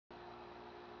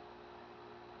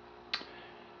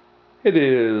It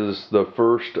is the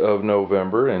 1st of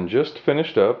November and just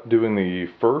finished up doing the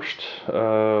first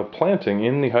planting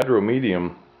in the hydro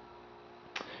medium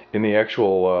in the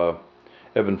actual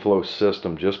ebb and flow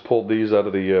system. Just pulled these out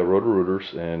of the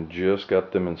rotor-rooters and just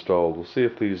got them installed. We'll see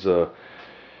if these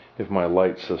if my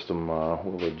light system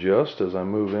will adjust as I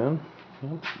move in.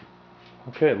 Yep.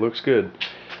 Okay, it looks good.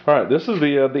 Alright, this is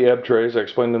the ebb trays I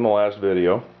explained in the last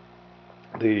video.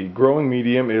 The growing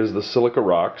medium is the silica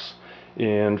rocks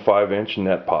in 5-inch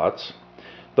net pots.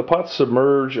 The pots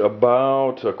submerge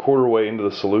about a quarter way into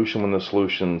the solution when the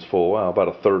solution's full, well, about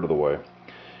a third of the way.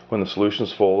 When the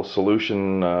solution's full, the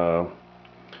solution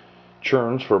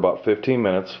churns for about 15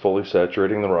 minutes, fully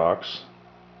saturating the rocks.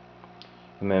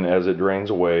 And then as it drains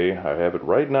away, I have it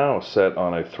right now set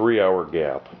on a 3-hour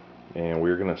gap. And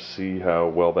we're going to see how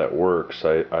well that works.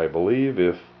 I believe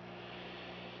if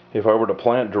I were to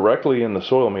plant directly in the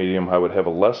soil medium, I would have a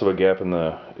less of a gap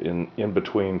in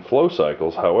between flow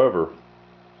cycles. However,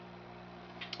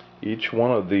 each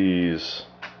one of these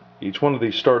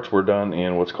starts were done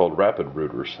in what's called rapid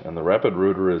rooters, and the rapid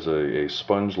rooter is a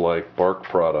sponge-like bark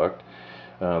product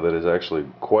that is actually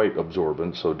quite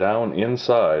absorbent. So down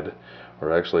inside,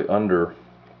 or actually under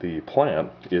the plant,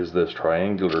 is this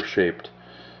triangular shaped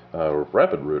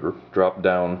rapid rooter drop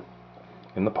down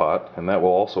in the pot, and that will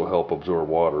also help absorb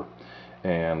water.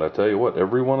 And I tell you what,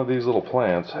 every one of these little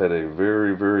plants had a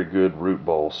very, very good root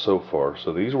ball so far.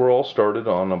 So these were all started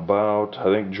on about, I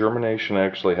think germination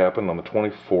actually happened on the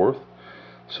 24th.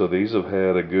 So these have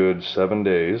had a good 7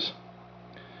 days.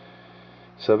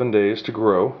 7 days to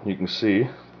grow. You can see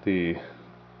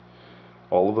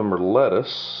all of them are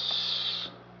lettuce,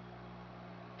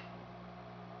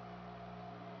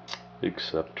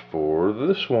 except for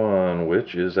this one,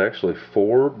 which is actually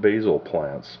 4 basil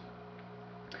plants.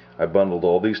 I bundled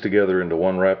all these together into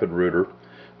one rapid rooter.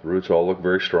 The roots all look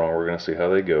very strong. We're going to see how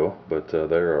they go, but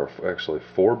there are actually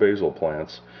 4 basil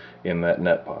plants in that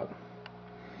net pot.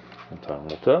 And time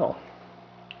will tell.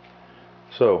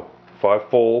 So 5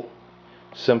 full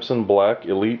Simpson Black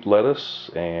Elite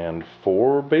lettuce and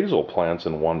 4 basil plants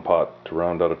in one pot to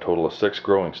round out a total of 6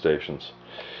 growing stations.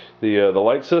 The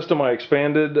light system I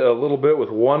expanded a little bit with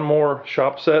one more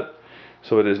shop set,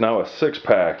 so it is now a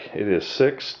 6-pack. It is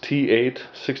 6 T8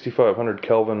 6500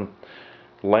 Kelvin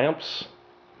lamps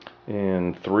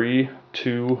in 3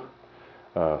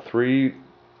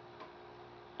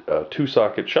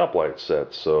 2-socket shop light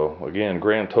sets. So again,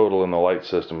 grand total in the light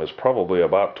system is probably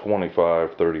about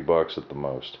 $25–30 bucks at the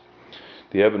most.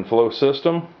 The ebb and flow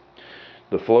system,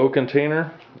 the flow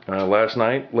container, last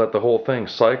night let the whole thing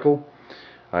cycle.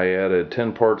 I added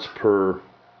 10 parts per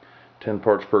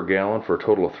gallon for a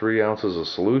total of 3 ounces of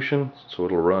solution, so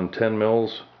it'll run 10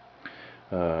 mils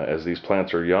as these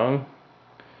plants are young.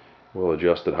 We'll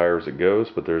adjust it higher as it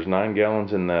goes, but there's 9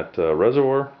 gallons in that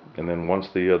reservoir, and then once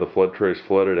the flood tray is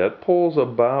flooded, that pulls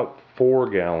about 4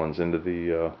 gallons into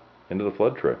the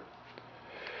flood tray.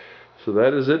 So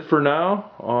that is it for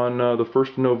now on the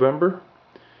 1st of November.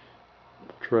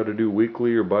 Try to do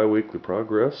weekly or bi-weekly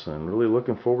progress, and really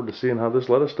looking forward to seeing how this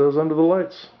lettuce does under the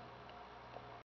lights.